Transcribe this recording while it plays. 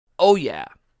Oh yeah,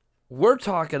 we're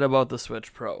talking about the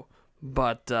Switch Pro,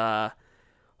 but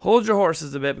hold your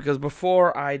horses a bit, because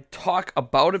before I talk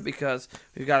about it, because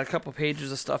we've got a couple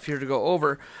pages of stuff here to go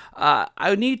over,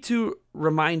 I need to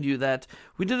remind you that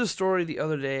we did a story the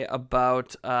other day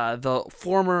about the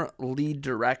former lead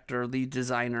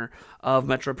designer of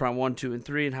Metroid Prime 1, 2, and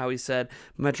 3, and how he said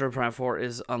Metroid Prime 4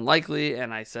 is unlikely,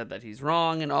 and I said that he's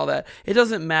wrong and all that. It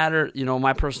doesn't matter,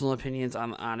 my personal opinions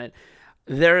on it.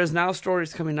 There is now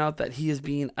stories coming out that he is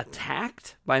being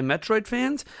attacked by Metroid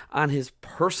fans on his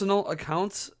personal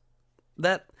accounts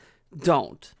that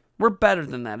don't. We're better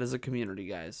than that as a community,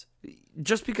 guys.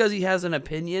 Just because he has an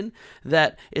opinion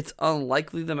that it's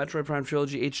unlikely the Metroid Prime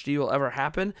Trilogy HD will ever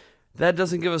happen, that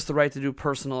doesn't give us the right to do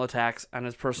personal attacks on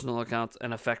his personal accounts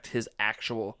and affect his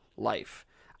actual life.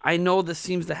 I know this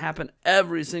seems to happen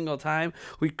every single time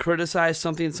we criticize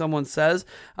something someone says,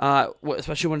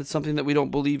 especially when it's something that we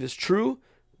don't believe is true,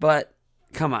 but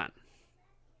come on.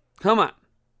 Come on.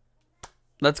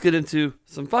 Let's get into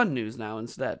some fun news now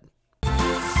instead.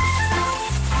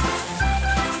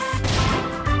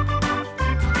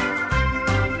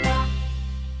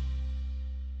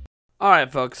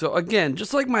 Alright folks, so again,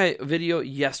 just like my video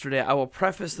yesterday, I will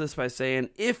preface this by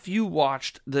saying, if you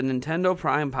watched the Nintendo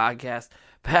Prime podcast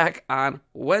back on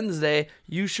Wednesday,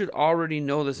 you should already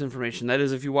know this information. That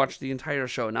is, if you watched the entire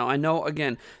show. Now, I know,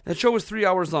 again, that show was 3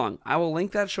 hours long. I will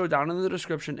link that show down in the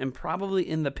description and probably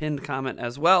in the pinned comment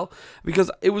as well,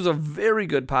 because it was a very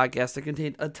good podcast that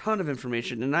contained a ton of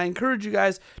information, and I encourage you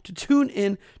guys to tune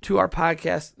in to our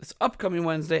podcast this upcoming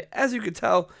Wednesday. As you can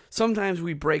tell, sometimes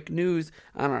we break news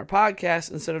on our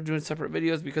podcast instead of doing separate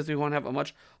videos because we want to have a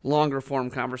much longer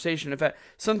form conversation. In fact,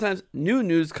 sometimes new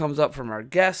news comes up from our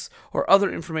guests or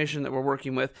other information that we're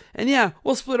working with, and yeah,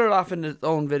 we'll split it off into its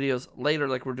own videos later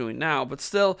like we're doing now, but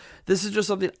still, this is just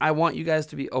something I want you guys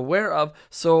to be aware of.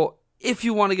 So if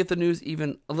you want to get the news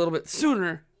even a little bit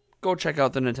sooner, go check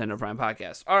out the Nintendo Prime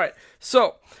podcast. Alright,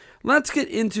 so let's get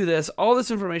into this. All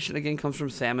this information again comes from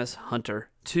Samus Hunter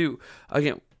 2.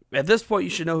 Again, at this point, you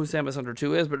should know who Samus Hunter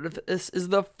 2 is, but if this is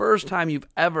the first time you've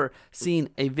ever seen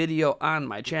a video on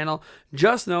my channel,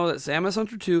 just know that Samus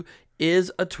Hunter 2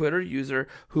 is a Twitter user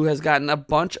who has gotten a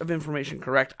bunch of information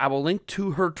correct. I will link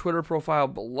to her Twitter profile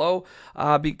below,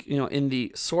 in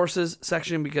the sources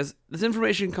section, because this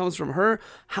information comes from her.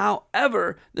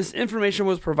 However, this information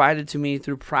was provided to me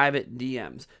through private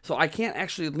DMs, so I can't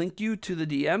actually link you to the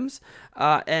DMs,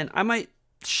 and I might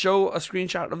show a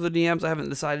screenshot of the DMs. I haven't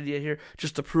decided yet here,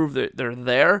 just to prove that they're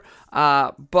there.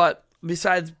 But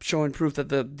besides showing proof that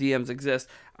the DMs exist,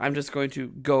 I'm just going to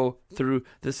go through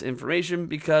this information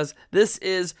because this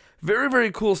is very,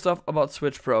 very cool stuff about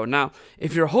Switch Pro. Now,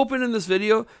 if you're hoping in this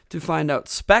video to find out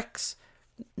specs,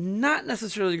 not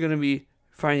necessarily going to be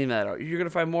finding that out. You're going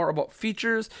to find more about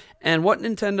features and what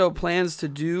Nintendo plans to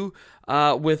do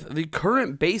with the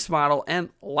current base model and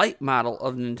light model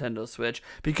of Nintendo Switch,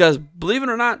 because believe it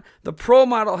or not, the Pro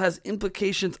model has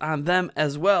implications on them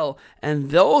as well, and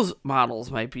those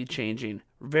models might be changing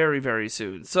very, very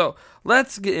soon. So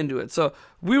let's get into it. So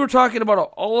we were talking about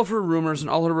all of her rumors and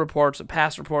all her reports,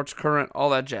 past reports, current, all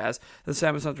that jazz that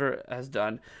Samus Hunter has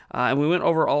done, and we went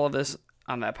over all of this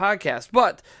on that podcast,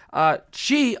 but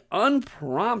she,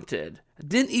 unprompted,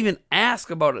 didn't even ask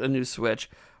about a new Switch,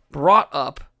 brought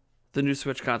up the new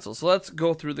Switch console. So let's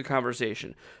go through the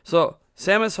conversation. So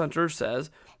Samus Hunter says,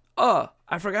 I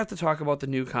forgot to talk about the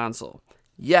new console.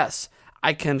 Yes,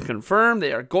 I can confirm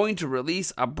they are going to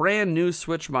release a brand new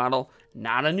Switch model,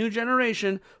 not a new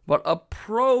generation, but a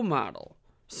Pro model.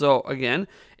 So again,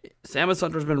 Samus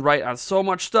Hunter's been right on so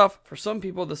much stuff. For some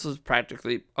people, this is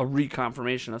practically a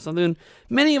reconfirmation of something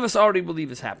many of us already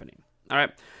believe is happening. All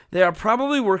right, they are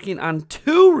probably working on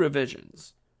 2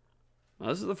 revisions. Now,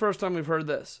 this is the first time we've heard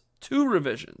this. 2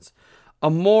 revisions.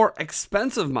 A more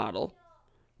expensive model,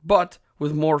 but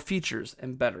with more features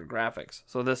and better graphics.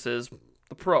 So this is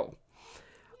the Pro.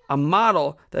 A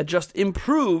model that just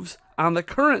improves on the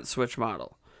current Switch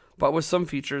model, but with some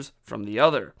features from the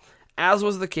other, as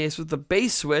was the case with the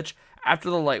base Switch after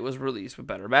the Lite was released with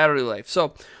better battery life.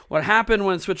 So what happened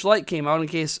when Switch Lite came out, in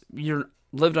case you're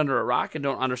lived under a rock and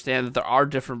don't understand that there are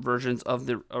different versions of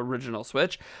the original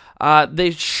Switch,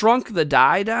 they shrunk the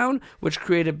die down, which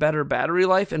created better battery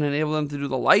life and enabled them to do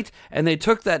the Lite, and they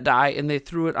took that die and they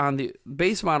threw it on the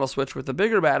base model Switch with the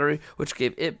bigger battery, which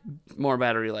gave it more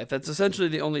battery life. That's essentially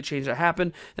the only change that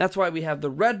happened. That's why we have the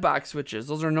red box Switches.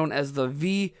 Those are known as the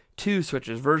V2 2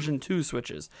 switches, version 2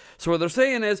 switches. So what they're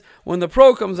saying is when the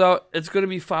Pro comes out, it's going to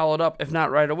be followed up, if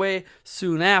not right away,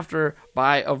 soon after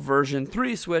by a version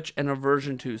 3 switch and a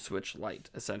version 2 switch Lite,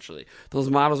 essentially.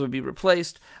 Those models would be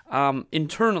replaced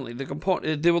internally.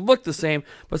 They would look the same,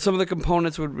 but some of the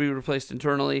components would be replaced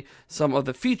internally. Some of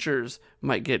the features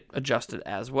might get adjusted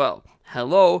as well.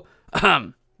 Hello,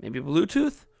 maybe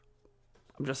Bluetooth?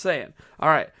 I'm just saying. All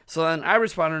right. So then I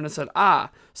responded and said,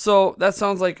 so that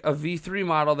sounds like a V3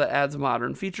 model that adds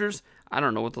modern features. I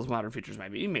don't know what those modern features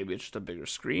might be. Maybe it's just a bigger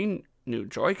screen, new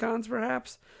Joy-Cons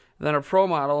perhaps. And then a Pro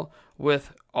model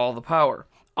with all the power.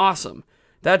 Awesome.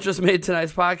 That just made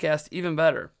tonight's podcast even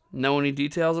better. Know any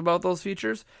details about those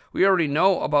features? We already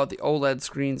know about the OLED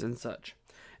screens and such.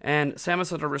 And Samus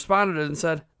Hunter responded and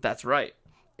said, that's right.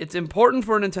 It's important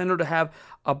for Nintendo to have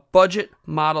a budget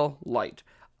model Lite,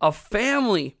 a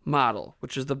family model,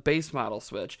 which is the base model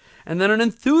Switch, and then an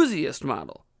enthusiast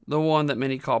model, the one that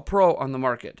many call Pro, on the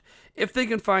market. If they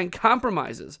can find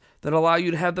compromises that allow you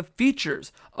to have the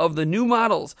features of the new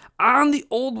models on the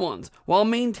old ones while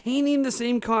maintaining the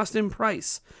same cost and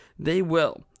price, they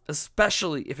will,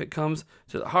 especially if it comes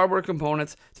to the hardware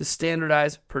components to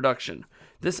standardize production.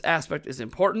 This aspect is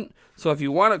important, so if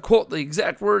you want to quote the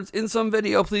exact words in some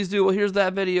video, please do. Well, here's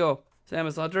that video,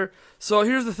 Samus Hunter. So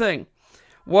here's the thing.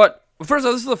 First of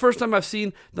all, this is the first time I've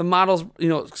seen the models,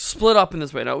 split up in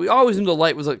this way. Now, we always knew the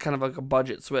Lite was kind of like a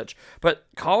budget Switch, but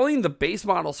calling the base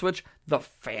model Switch the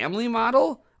family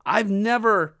model, I've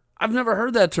never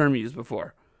heard that term used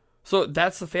before. So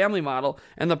that's the family model,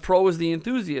 and the Pro is the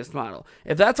enthusiast model.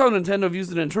 If that's how Nintendo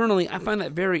views it internally, I find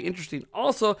that very interesting.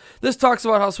 Also, this talks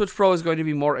about how Switch Pro is going to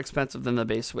be more expensive than the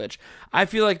base Switch. I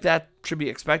feel like that should be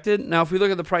expected. Now, if we look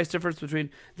at the price difference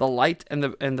between the Lite and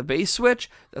the base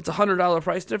Switch, that's a $100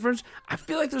 price difference. I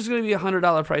feel like there's going to be a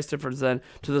 $100 price difference then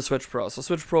to the Switch Pro. So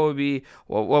Switch Pro would be,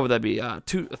 well, what would that be?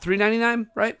 $399,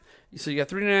 right? So you got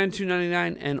 $399,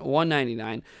 $299, and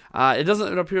 $199. It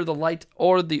doesn't appear the Lite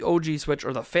or the OG Switch,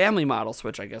 or the family model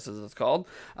Switch, I guess as it's called,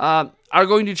 are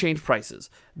going to change prices.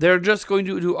 They're just going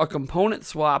to do a component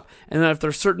swap, and then if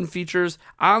there's certain features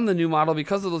on the new model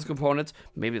because of those components,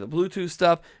 maybe the Bluetooth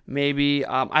stuff, maybe,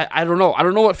 I don't know. I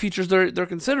don't know what features they're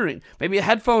considering. Maybe a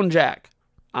headphone jack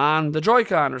on the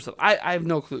Joy-Con or something. I have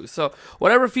no clue. So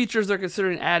whatever features they're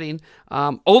considering adding,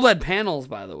 OLED panels,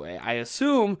 by the way, I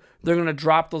assume they're going to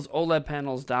drop those OLED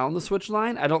panels down the Switch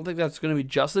line. I don't think that's going to be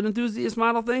just an enthusiast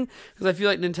model thing, because I feel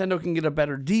like Nintendo can get a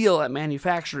better deal at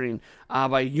manufacturing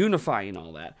by unifying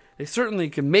all that. They certainly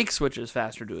can make Switches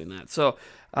faster doing that. So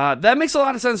that makes a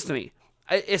lot of sense to me.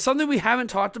 It's something we haven't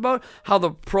talked about, how the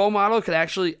Pro model could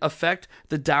actually affect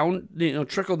the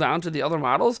trickle down to the other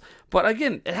models. But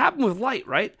again, it happened with Lite,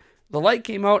 right? The Lite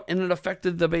came out and it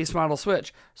affected the base model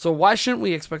Switch. So why shouldn't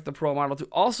we expect the Pro model to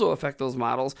also affect those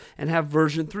models and have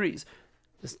version 3s?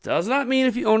 This does not mean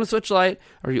if you own a Switch Lite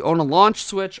or you own a launch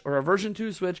Switch or a version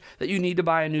 2 Switch that you need to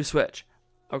buy a new Switch.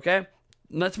 Okay?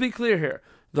 Let's be clear here.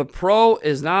 The Pro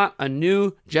is not a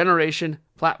new generation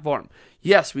platform.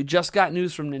 Yes, we just got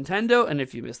news from Nintendo, and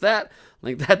if you missed that,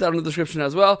 link that down in the description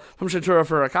as well, from Satoru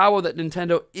Furukawa, that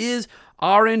Nintendo is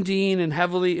R&Ding and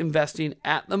heavily investing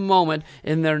at the moment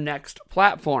in their next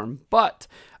platform. But,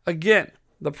 again,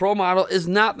 the Pro model is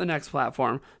not the next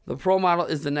platform. The Pro model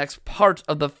is the next part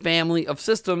of the family of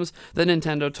systems that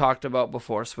Nintendo talked about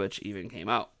before Switch even came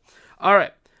out. All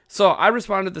right, so I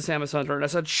responded to Samus Hunter, and I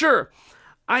said, sure,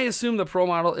 I assume the Pro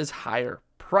model is higher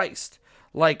priced,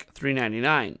 like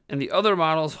 $399, and the other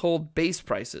models hold base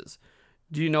prices.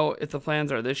 Do you know if the plans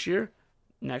are this year,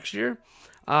 next year?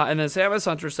 And then Samus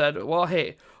Hunter said, well,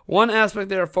 hey, one aspect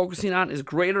they are focusing on is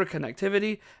greater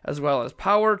connectivity as well as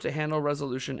power to handle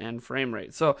resolution and frame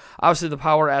rate. So obviously the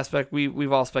power aspect,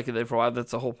 we've all speculated for a while.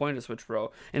 That's the whole point of Switch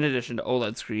Pro, in addition to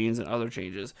OLED screens and other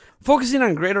changes. Focusing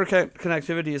on greater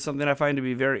connectivity is something I find to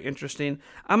be very interesting.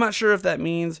 I'm not sure if that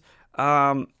means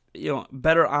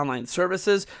better online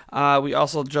services. We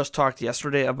also just talked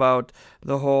yesterday about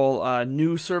the whole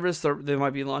new service that they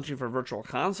might be launching for Virtual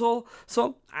Console.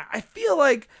 So I feel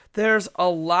like there's a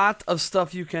lot of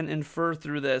stuff you can infer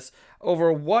through this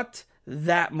over what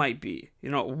that might be.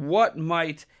 What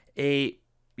might a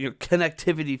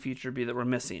connectivity feature be that we're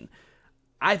missing?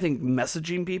 I think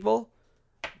messaging people,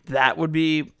 that would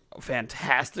be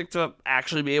fantastic to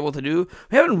actually be able to do.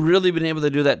 We haven't really been able to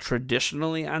do that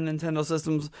traditionally on Nintendo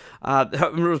systems. I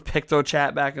remember it was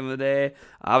PictoChat back in the day.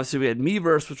 Obviously, we had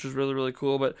Miiverse, which was really, really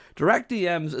cool, but direct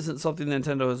DMs isn't something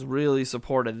Nintendo has really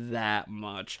supported that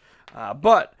much.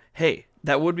 But, hey,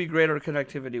 that would be greater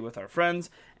connectivity with our friends,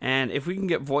 and if we can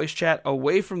get voice chat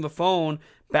away from the phone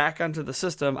back onto the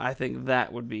system, I think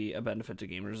that would be a benefit to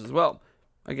gamers as well.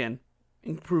 Again,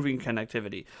 improving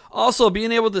connectivity. Also,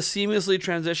 being able to seamlessly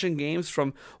transition games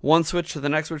from one Switch to the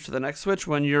next Switch to the next Switch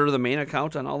when you're the main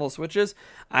account on all those Switches,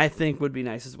 I think would be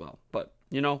nice as well. But,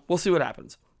 we'll see what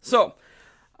happens. So,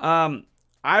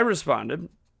 I responded,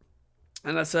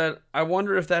 and I said, I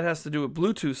wonder if that has to do with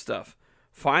Bluetooth stuff.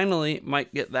 Finally,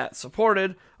 might get that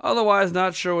supported. Otherwise,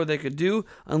 not sure what they could do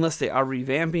unless they are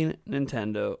revamping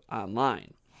Nintendo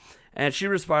Online. And she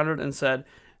responded and said,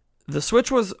 the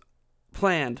Switch was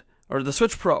planned, or the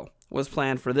Switch Pro was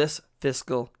planned for this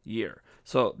fiscal year.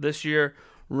 So this year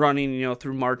running,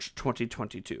 through March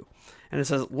 2022. And it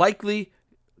says likely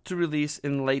to release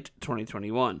in late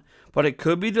 2021, but it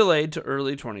could be delayed to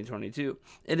early 2022.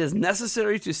 It is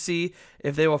necessary to see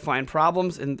if they will find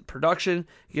problems in production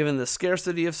given the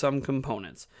scarcity of some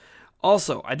components.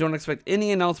 Also, I don't expect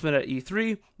any announcement at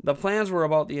E3. The plans were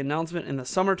about the announcement in the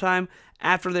summertime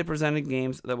after they presented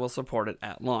games that will support it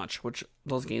at launch, which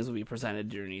those games will be presented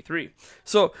during E3.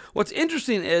 So what's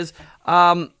interesting is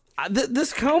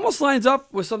this almost lines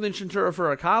up with something Shintaro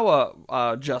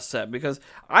Furukawa just said, because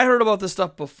I heard about this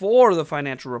stuff before the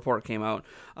financial report came out.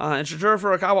 And Shintaro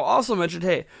Furukawa also mentioned,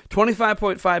 hey,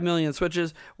 25.5 million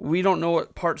Switches. We don't know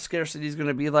what part scarcity is going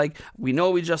to be like. We know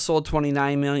we just sold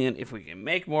 29 million. If we can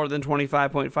make more than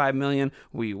 25.5 million,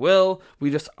 we will.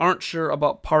 We just aren't sure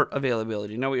about part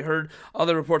availability. Now, we heard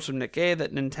other reports from Nikkei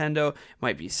that Nintendo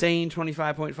might be saying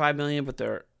 25.5 million, but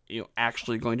they're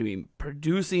actually going to be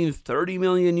producing 30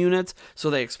 million units, so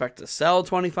they expect to sell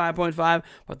 25.5,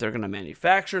 but they're going to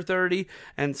manufacture 30,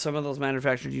 and some of those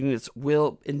manufactured units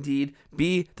will indeed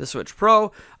be the Switch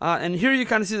Pro. And here you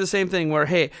kind of see the same thing where,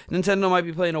 hey, Nintendo might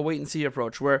be playing a wait-and-see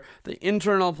approach, where the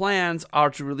internal plans are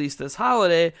to release this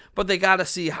holiday, but they got to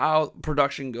see how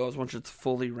production goes once it's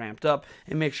fully ramped up,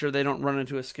 and make sure they don't run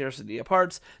into a scarcity of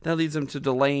parts that leads them to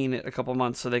delaying it a couple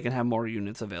months so they can have more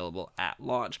units available at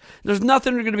launch. There's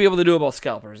nothing we're going to be able to do about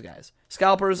scalpers, guys.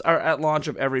 Scalpers are at launch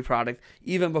of every product,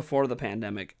 even before the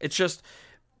pandemic. It's just,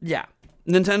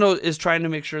 Nintendo is trying to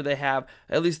make sure they have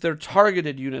at least their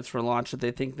targeted units for launch that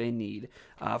they think they need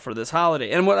for this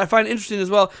holiday. And what I find interesting as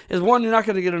well is, one, you're not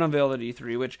going to get an unveiled at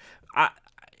E3, which,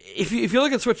 if you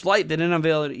look at Switch Lite, they didn't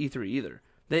unveil it at E3 either.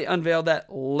 They unveiled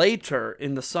that later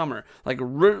in the summer, like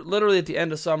literally at the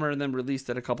end of summer, and then released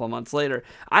it a couple of months later.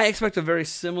 I expect a very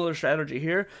similar strategy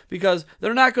here, because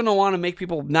they're not going to want to make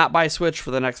people not buy Switch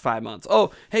for the next 5 months.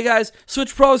 Oh, hey guys,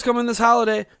 Switch Pro is coming this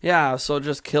holiday. Yeah, so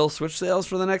just kill Switch sales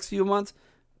for the next few months.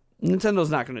 Nintendo's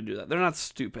not going to do that. They're not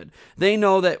stupid. They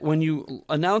know that when you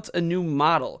announce a new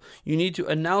model, you need to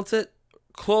announce it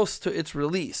close to its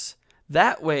release.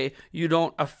 That way, you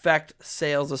don't affect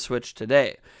sales of Switch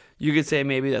today. You could say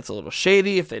maybe that's a little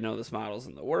shady. If they know this model's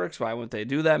in the works, why wouldn't they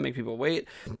do that? Make people wait.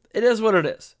 It is what it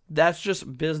is. That's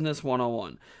just business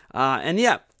 101.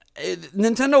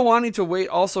 Nintendo wanting to wait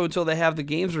also until they have the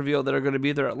games revealed that are going to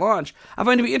be there at launch, I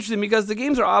find to be interesting, because the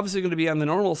games are obviously going to be on the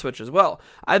normal Switch as well.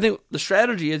 I think the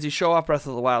strategy is you show off Breath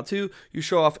of the Wild 2, you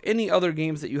show off any other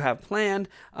games that you have planned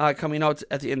coming out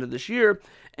at the end of this year,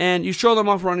 and you show them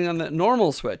off running on the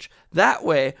normal Switch. That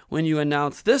way, when you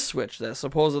announce this Switch that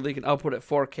supposedly can output at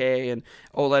 4K and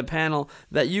OLED panel,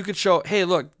 that you could show, hey,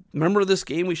 look, remember this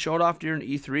game we showed off during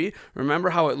E3?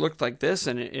 Remember how it looked like this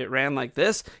and it ran like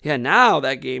this? Yeah, now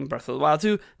that game, Breath of the Wild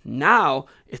 2, now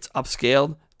it's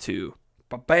upscaled to,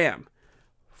 bam,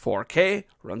 4K,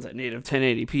 runs at native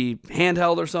 1080p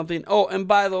handheld or something. Oh, and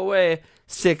by the way,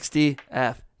 60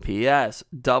 FPS,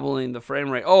 doubling the frame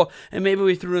rate. Oh, and maybe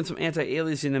we threw in some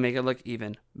anti-aliasing to make it look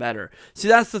even better. See,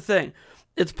 that's the thing.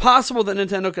 It's possible that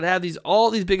Nintendo could have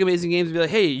all these big amazing games and be like,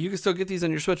 hey, you can still get these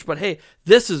on your Switch, but hey,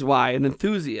 this is why an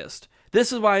enthusiast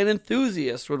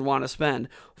would want to spend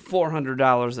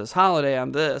 $400 this holiday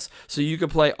on this, so you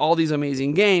could play all these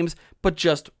amazing games, but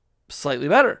just slightly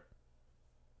better.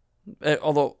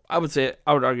 Although I would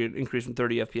argue an increase from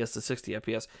 30 FPS to 60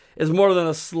 FPS is more than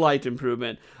a slight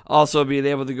improvement. Also, being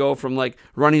able to go from like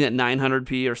running at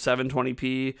 900p or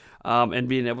 720p and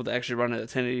being able to actually run it at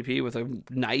 1080p with a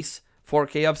nice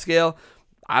 4K upscale,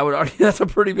 I would argue that's a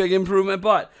pretty big improvement.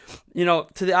 But,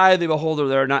 to the eye of the beholder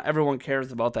there, not everyone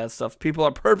cares about that stuff. People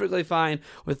are perfectly fine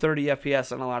with 30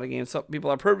 FPS on a lot of games. Some people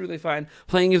are perfectly fine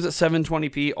playing games at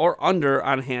 720p or under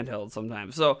on handheld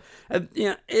sometimes. So,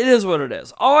 it is what it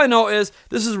is. All I know is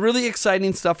this is really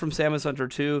exciting stuff from Samus Hunter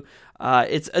 2.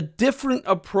 It's a different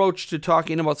approach to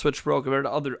talking about Switch Pro compared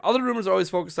to other rumors are always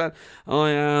focused on,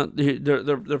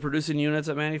 they're producing units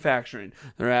at manufacturing.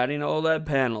 They're adding OLED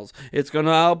panels. It's going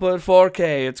to output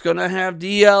 4K. It's going to have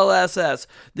DLSS.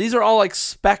 These are all like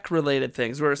spec related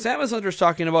things, where Samus Hunter's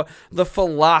talking about the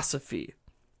philosophy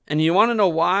And you want to know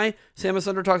why Samus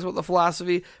Hunter talks about the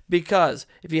philosophy? Because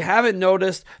if you haven't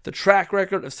noticed, the track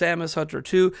record of Samus Hunter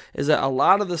 2 is that a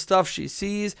lot of the stuff she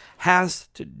sees has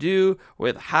to do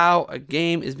with how a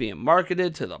game is being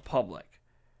marketed to the public.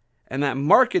 And that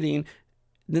marketing,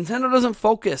 Nintendo doesn't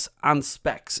focus on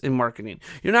specs in marketing.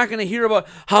 You're not going to hear about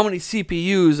how many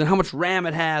CPUs and how much RAM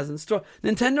it has and stuff.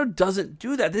 Nintendo doesn't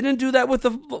do that. They didn't do that with the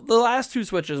last two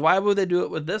Switches. Why would they do it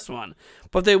with this one?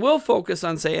 But they will focus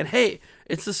on saying, hey,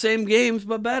 it's the same games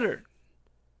but better.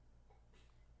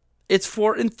 It's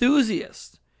for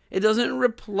enthusiasts. It doesn't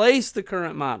replace the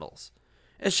current models.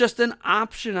 It's just an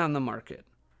option on the market.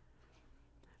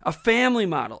 A family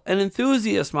model, an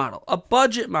enthusiast model, a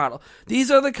budget model. These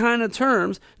are the kind of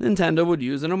terms Nintendo would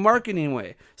use in a marketing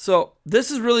way. So this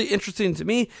is really interesting to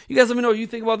me. You guys let me know what you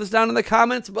think about this down in the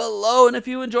comments below. And if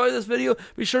you enjoy this video,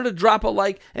 be sure to drop a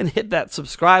like and hit that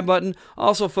subscribe button.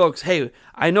 Also, folks, hey,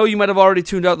 I know you might have already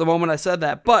tuned out the moment I said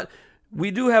that, but we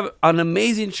do have an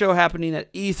amazing show happening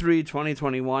at E3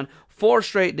 2021. 4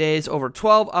 straight days, over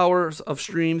 12 hours of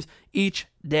streams each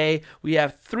day. We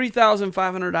have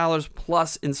 $3,500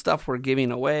 plus in stuff we're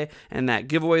giving away, and that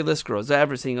giveaway list grows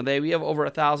every single day. We have over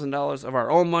 $1,000 of our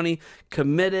own money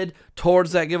committed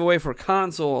towards that giveaway for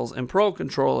consoles and pro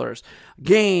controllers,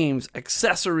 games,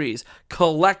 accessories,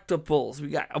 collectibles. We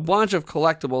got a bunch of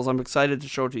collectibles I'm excited to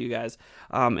show to you guys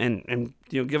and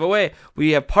give away.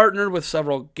 We have partnered with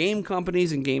several game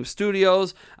companies and game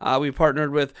studios. We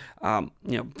partnered with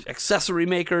accessory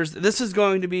makers. This is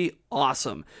going to be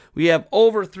awesome. We have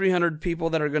over 300 people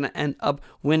that are going to end up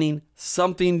winning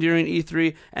something during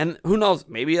E3, and who knows,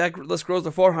 maybe that list grows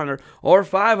to 400 or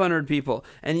 500 people.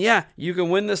 And yeah, you can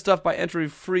win this stuff by entering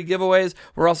free giveaways.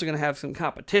 We're also going to have some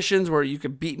competitions where you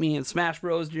can beat me in Smash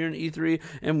Bros during E3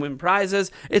 and win prizes.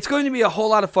 It's going to be a whole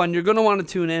lot of fun. You're going to want to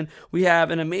tune in. We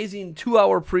have an amazing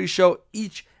 2-hour pre-show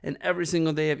each and every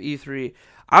single day of E3.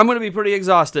 I'm going to be pretty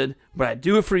exhausted, but I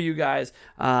do it for you guys.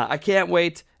 I can't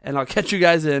wait, and I'll catch you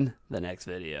guys in the next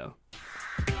video.